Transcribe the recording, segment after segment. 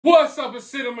What's up, a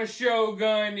Cinema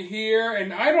Shogun here,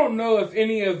 and I don't know if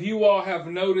any of you all have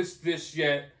noticed this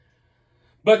yet,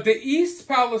 but the East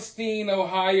Palestine,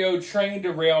 Ohio train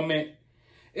derailment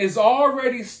is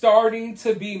already starting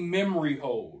to be memory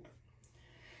hold.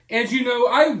 And you know,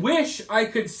 I wish I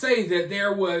could say that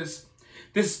there was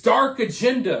this dark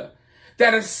agenda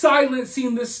that is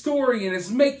silencing the story and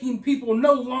is making people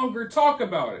no longer talk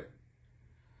about it.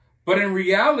 But in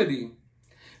reality,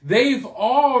 they've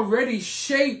already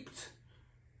shaped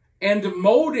and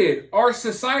molded our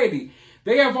society.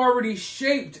 They have already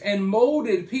shaped and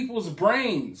molded people's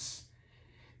brains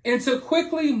into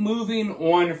quickly moving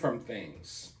on from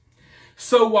things.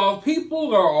 So while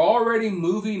people are already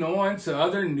moving on to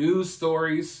other news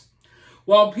stories,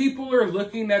 while people are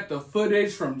looking at the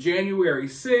footage from January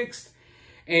 6th,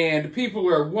 and people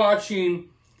are watching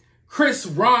Chris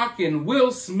Rock and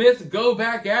Will Smith go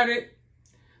back at it,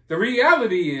 the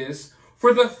reality is,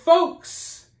 for the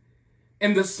folks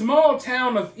in the small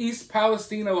town of East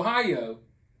Palestine, Ohio,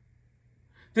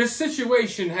 this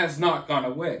situation has not gone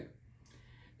away.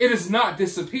 It has not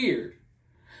disappeared.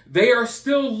 They are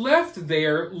still left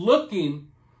there looking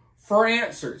for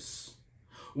answers,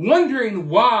 wondering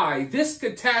why this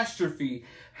catastrophe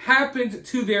happened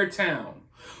to their town,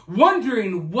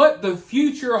 wondering what the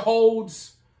future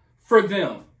holds for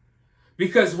them.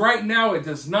 Because right now it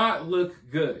does not look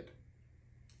good.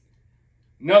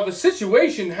 Now the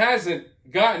situation hasn't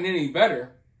gotten any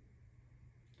better.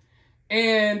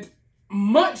 And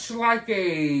much like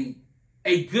a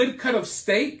good cut of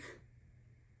steak,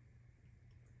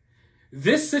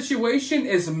 this situation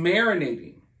is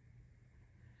marinating.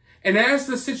 And as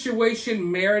the situation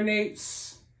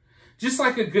marinates, just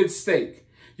like a good steak,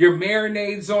 your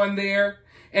marinade's on there,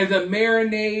 and the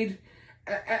marinade,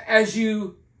 as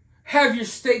you have your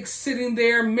steak sitting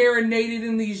there marinated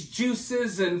in these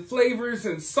juices and flavors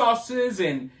and sauces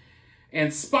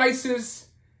and spices,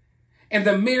 and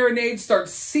the marinade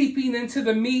starts seeping into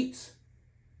the meat.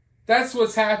 That's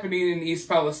what's happening in East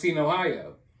Palestine,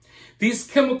 Ohio. These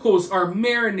chemicals are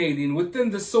marinating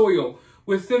within the soil,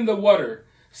 within the water,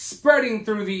 spreading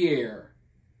through the air,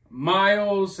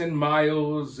 miles and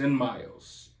miles and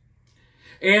miles.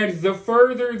 And the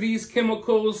further these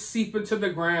chemicals seep into the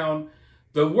ground,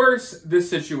 the worse this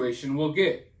situation will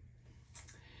get.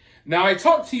 Now, I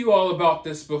talked to you all about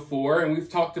this before, and we've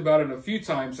talked about it a few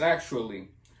times, actually.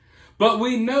 But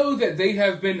we know that they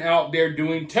have been out there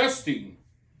doing testing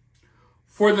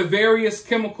for the various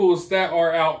chemicals that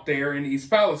are out there in East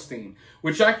Palestine,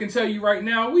 which I can tell you right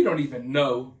now, we don't even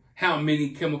know how many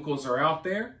chemicals are out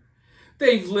there.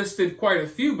 They've listed quite a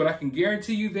few, but I can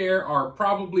guarantee you there are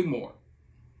probably more.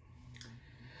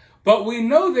 But we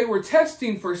know they were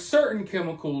testing for certain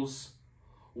chemicals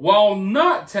while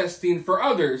not testing for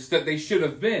others that they should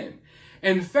have been.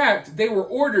 In fact, they were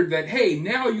ordered that, hey,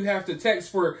 now you have to test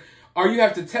for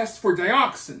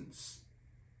dioxins.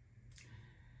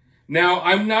 Now,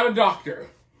 I'm not a doctor.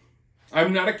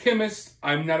 I'm not a chemist.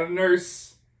 I'm not a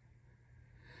nurse.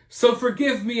 So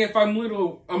forgive me if I'm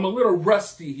a little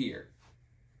rusty here.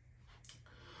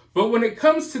 But when it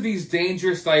comes to these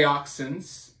dangerous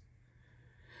dioxins,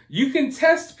 you can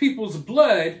test people's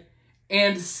blood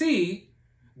and see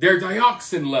their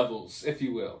dioxin levels, if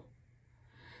you will.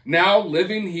 Now,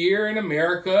 living here in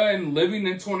America and living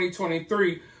in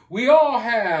 2023, we all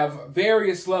have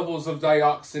various levels of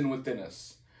dioxin within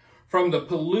us, from the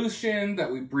pollution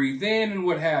that we breathe in and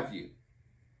what have you.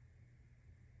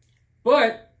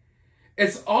 But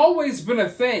it's always been a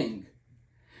thing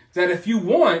that if you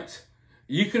want,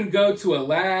 you can go to a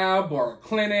lab or a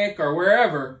clinic or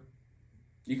wherever.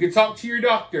 You can talk to your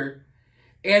doctor,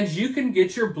 and you can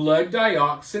get your blood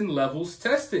dioxin levels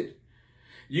tested.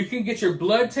 You can get your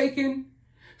blood taken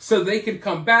so they can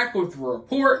come back with a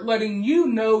report letting you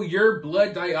know your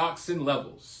blood dioxin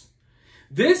levels.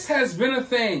 This has been a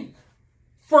thing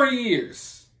for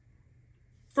years.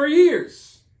 For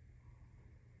years.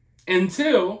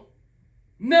 Until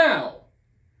now.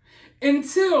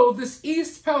 Until this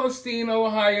East Palestine,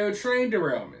 Ohio train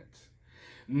derailment.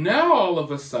 Now all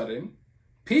of a sudden,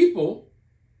 people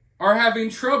are having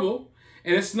trouble,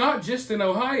 and it's not just in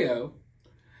Ohio.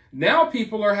 Now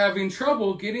people are having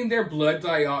trouble getting their blood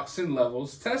dioxin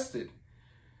levels tested.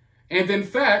 And in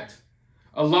fact,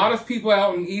 a lot of people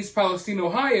out in East Palestine,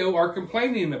 Ohio are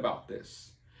complaining about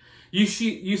this. You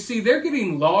see, they're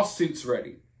getting lawsuits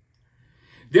ready.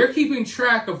 They're keeping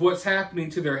track of what's happening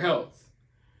to their health.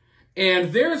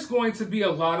 And there's going to be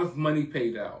a lot of money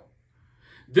paid out.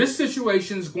 This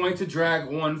situation is going to drag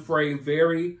on for a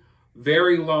very,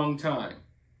 very long time.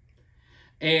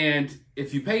 And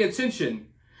if you pay attention,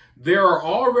 there are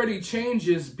already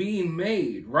changes being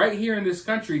made right here in this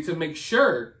country to make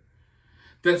sure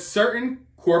that certain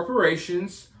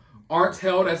corporations aren't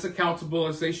held as accountable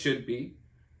as they should be.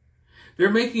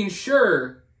 They're making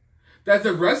sure that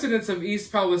the residents of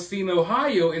East Palestine,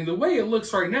 Ohio, and the way it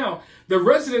looks right now, the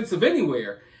residents of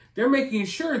anywhere, they're making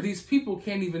sure these people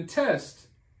can't even test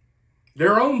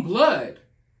their own blood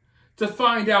to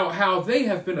find out how they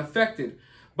have been affected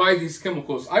by these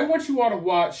chemicals. I want you all to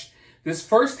watch this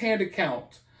firsthand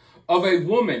account of a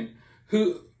woman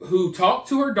who talked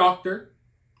to her doctor.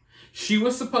 She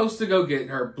was supposed to go get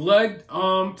her blood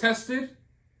tested.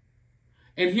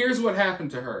 And here's what happened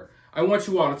to her. I want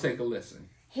you all to take a listen.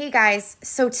 Hey guys,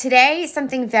 so today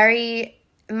something very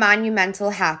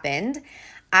monumental happened.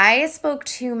 I spoke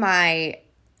to my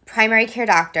primary care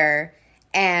doctor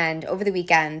and over the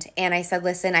weekend, and I said,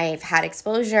 listen, I've had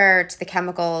exposure to the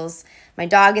chemicals. My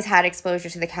dog has had exposure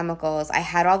to the chemicals. I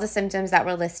had all the symptoms that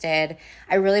were listed.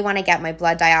 I really want to get my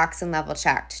blood dioxin level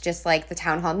checked, just like the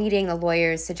town hall meeting the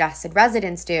lawyers suggested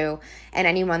residents do, and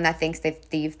anyone that thinks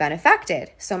that they've been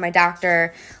affected. So my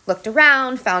doctor looked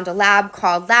around, found a lab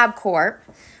called LabCorp,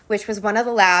 which was one of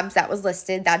the labs that was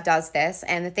listed that does this.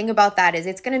 And the thing about that is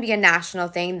it's going to be a national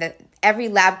thing that every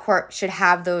LabCorp should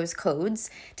have those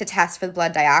codes to test for the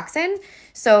blood dioxin.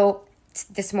 So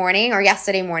this morning or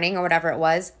yesterday morning or whatever it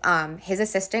was, his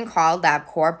assistant called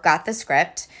LabCorp, got the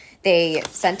script. They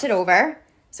sent it over.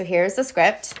 So here's the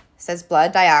script. It says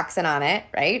blood dioxin on it,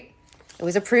 right? It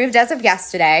was approved as of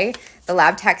yesterday. The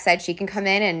lab tech said she can come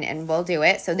in and we'll do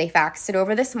it. So they faxed it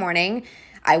over this morning.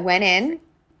 I went in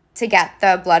to get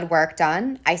the blood work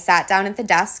done. I sat down at the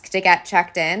desk to get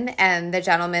checked in, and the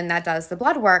gentleman that does the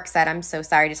blood work said, I'm so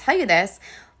sorry to tell you this,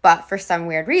 but for some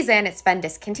weird reason, it's been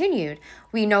discontinued.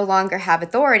 We no longer have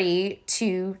authority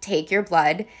to take your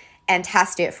blood and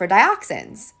test it for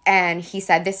dioxins. And he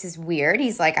said, this is weird.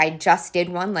 He's like, I just did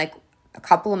one like a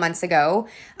couple of months ago.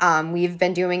 We've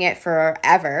been doing it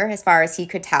forever, as far as he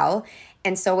could tell.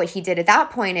 And so what he did at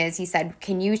that point is he said,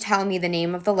 can you tell me the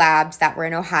name of the labs that were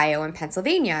in Ohio and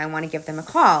Pennsylvania? I want to give them a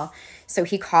call. So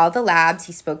he called the labs.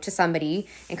 He spoke to somebody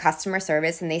in customer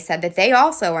service, and they said that they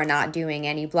also are not doing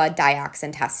any blood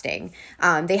dioxin testing.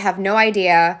 They have no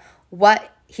idea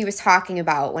what he was talking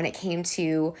about when it came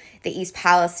to the East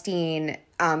Palestine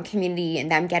community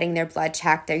and them getting their blood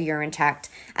checked, their urine checked,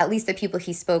 at least the people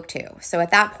he spoke to. So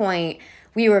at that point,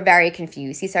 we were very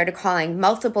confused. He started calling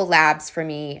multiple labs for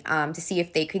me to see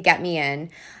if they could get me in,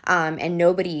 and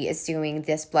nobody is doing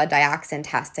this blood dioxin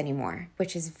test anymore,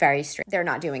 which is very strange. They're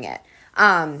not doing it.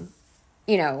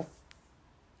 You know,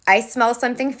 I smell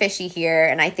something fishy here,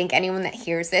 and I think anyone that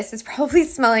hears this is probably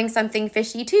smelling something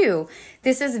fishy too.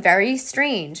 This is very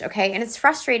strange, okay? And it's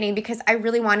frustrating because I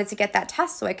really wanted to get that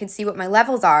test so I could see what my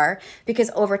levels are, because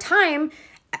over time,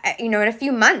 you know, in a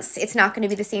few months, it's not going to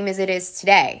be the same as it is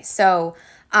today. So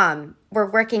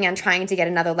we're working on trying to get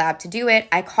another lab to do it.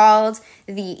 I called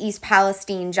the East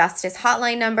Palestine Justice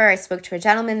hotline number. I spoke to a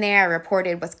gentleman there. I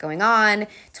reported what's going on,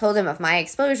 told him of my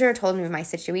exposure, told him of my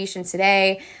situation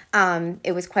today.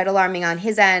 It was quite alarming on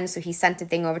his end, so he sent the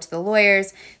thing over to the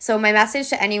lawyers. So my message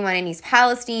to anyone in East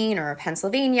Palestine or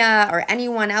Pennsylvania or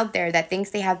anyone out there that thinks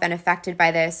they have been affected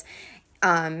by this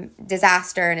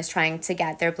disaster and is trying to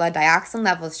get their blood dioxin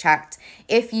levels checked.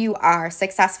 If you are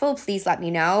successful, please let me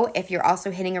know. If you're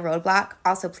also hitting a roadblock,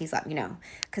 also please let me know,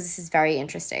 because this is very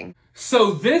interesting.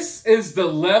 So this is the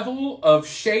level of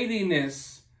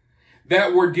shadiness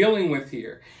that we're dealing with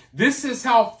here. This is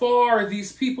how far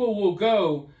these people will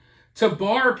go to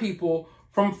bar people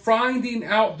from finding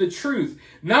out the truth.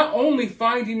 Not only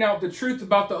finding out the truth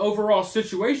about the overall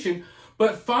situation,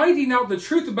 but finding out the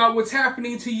truth about what's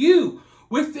happening to you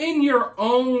within your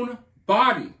own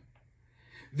body.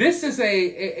 This is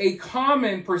a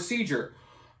common procedure.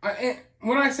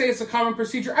 When I say it's a common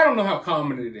procedure, I don't know how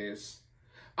common it is.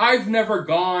 I've never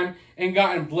gone and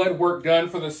gotten blood work done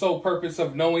for the sole purpose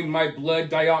of knowing my blood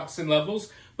dioxin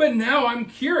levels, but now I'm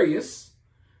curious.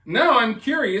 Now I'm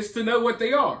curious to know what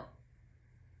they are.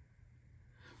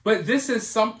 But this is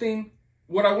something,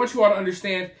 what I want you all to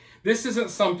understand, this isn't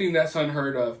something that's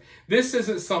unheard of. This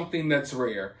isn't something that's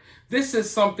rare. This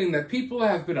is something that people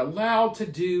have been allowed to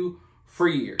do for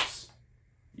years.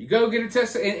 You go get a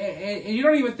test and you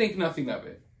don't even think nothing of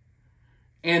it.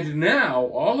 And now,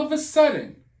 all of a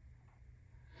sudden,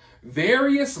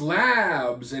 various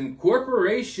labs and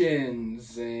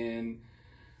corporations and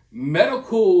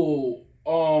medical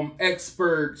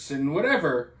experts and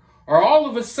whatever are all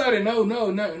of a sudden,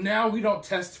 no, now we don't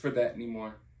test for that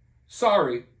anymore.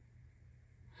 Sorry.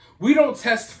 We don't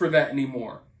test for that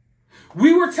anymore.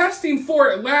 We were testing for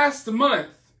it last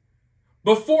month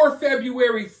before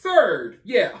February 3rd.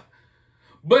 Yeah,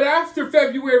 But after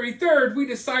February 3rd, we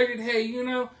decided, hey, you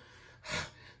know,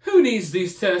 who needs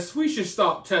these tests? We should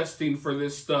stop testing for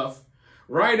this stuff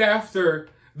right after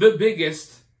the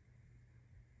biggest,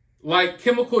 like,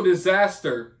 chemical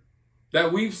disaster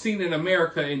that we've seen in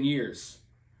America in years.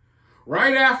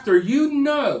 Right after, you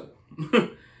know,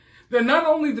 that not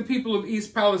only the people of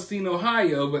East Palestine,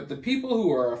 Ohio, but the people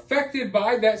who are affected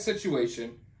by that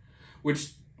situation,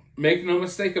 which, make no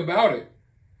mistake about it,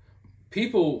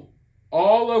 people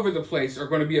all over the place are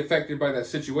going to be affected by that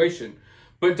situation.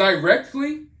 But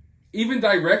directly, even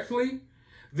directly,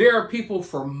 there are people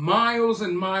for miles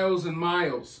and miles and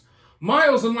miles,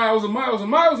 miles and miles and miles and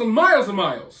miles and miles and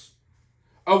miles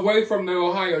away from the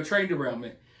Ohio train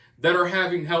derailment that are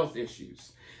having health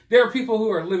issues. There are people who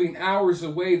are living hours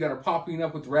away that are popping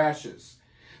up with rashes,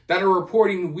 that are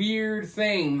reporting weird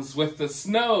things with the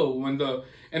snow and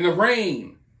the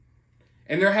rain,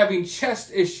 and they're having chest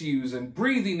issues and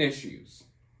breathing issues.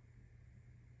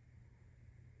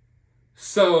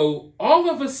 So all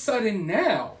of a sudden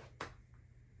now,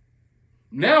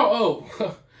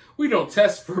 oh, we don't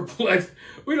test for blood.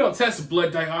 We don't test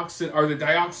blood dioxin or the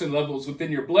dioxin levels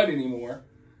within your blood anymore.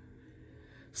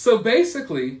 So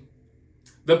basically,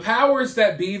 the powers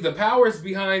that be, the powers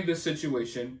behind this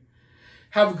situation,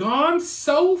 have gone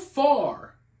so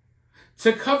far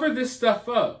to cover this stuff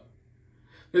up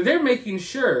that they're making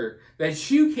sure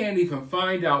that you can't even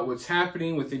find out what's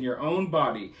happening within your own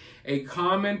body. A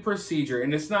common procedure,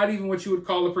 and it's not even what you would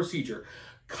call a procedure,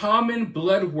 common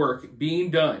blood work being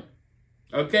done.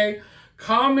 Okay?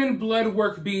 Common blood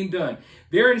work being done.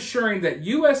 They're ensuring that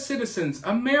U.S. citizens,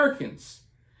 Americans,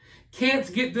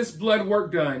 can't get this blood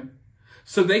work done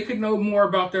so they can know more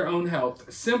about their own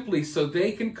health, simply so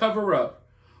they can cover up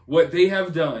what they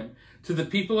have done to the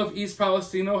people of East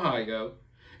Palestine, Ohio,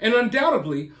 and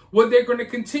undoubtedly what they're going to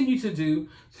continue to do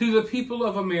to the people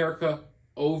of America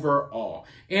overall,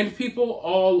 and people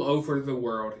all over the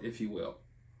world, if you will.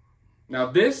 Now,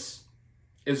 this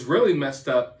is really messed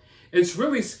up. It's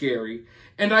really scary,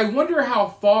 and I wonder how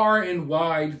far and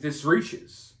wide this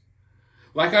reaches.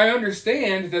 Like, I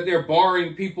understand that they're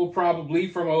barring people probably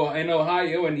from in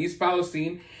Ohio and East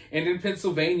Palestine and in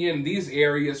Pennsylvania and these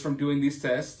areas from doing these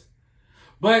tests.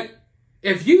 But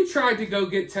if you tried to go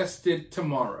get tested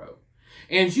tomorrow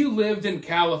and you lived in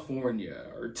California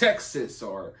or Texas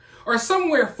or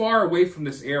somewhere far away from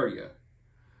this area,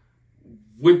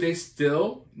 would they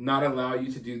still not allow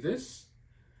you to do this?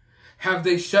 Have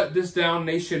they shut this down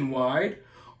nationwide?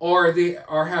 Or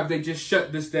have they just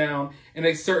shut this down in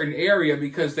a certain area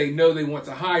because they know they want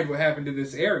to hide what happened to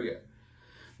this area?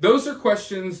 Those are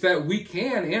questions that we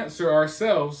can answer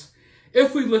ourselves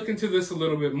if we look into this a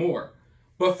little bit more.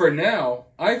 But for now,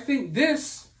 I think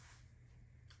this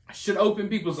should open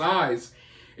people's eyes.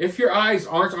 If your eyes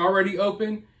aren't already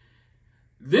open,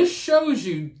 this shows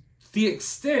you the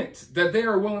extent that they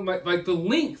are willing, like the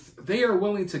length they are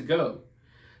willing to go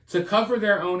to cover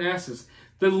their own asses.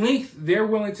 The length they're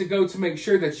willing to go to make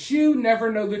sure that you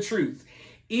never know the truth,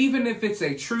 even if it's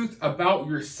a truth about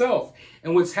yourself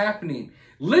and what's happening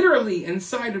literally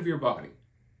inside of your body.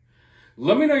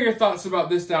 Let me know your thoughts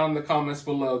about this down in the comments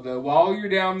below. While you're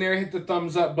down there, hit the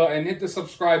thumbs up button, hit the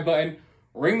subscribe button,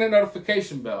 ring the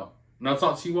notification bell, and I'll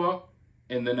talk to you all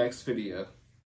in the next video.